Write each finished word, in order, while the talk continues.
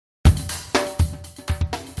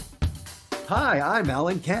Hi, I'm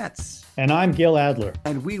Alan Katz. And I'm Gil Adler.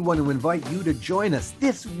 And we want to invite you to join us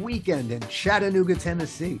this weekend in Chattanooga,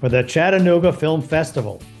 Tennessee for the Chattanooga Film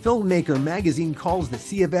Festival. Filmmaker magazine calls the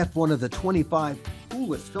CFF one of the 25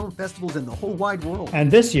 coolest film festivals in the whole wide world.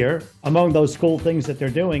 And this year, among those cool things that they're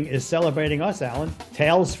doing is celebrating us, Alan.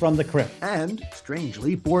 Tales from the Crypt. And,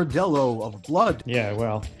 strangely, Bordello of Blood. Yeah,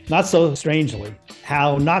 well, not so strangely.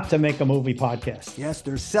 How not to make a movie podcast. Yes,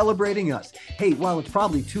 they're celebrating us. Hey, while it's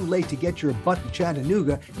probably too late to get your butt to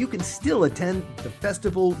Chattanooga, you can still attend the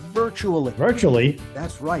festival virtually. Virtually?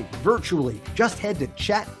 That's right, virtually. Just head to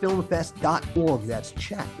chatfilmfest.org. That's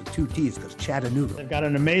chat with 2 T's because Chattanooga. They've got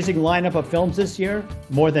an amazing lineup of films this year,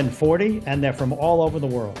 more than 40, and they're from all over the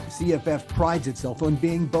world. CFF prides itself on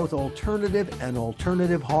being both alternative and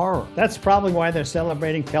alternative horror. That's probably why they're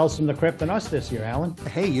celebrating Tales from the Crypt and us this year, Alan.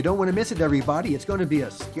 Hey, you don't want to miss it, everybody. It's going to be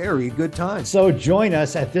a scary good time. So join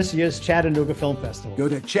us at this year's Chattanooga Film Festival. Go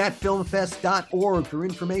to chatfilmfest.org for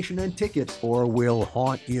information and tickets, or we'll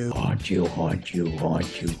haunt you. Haunt you, haunt you,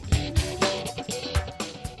 haunt you.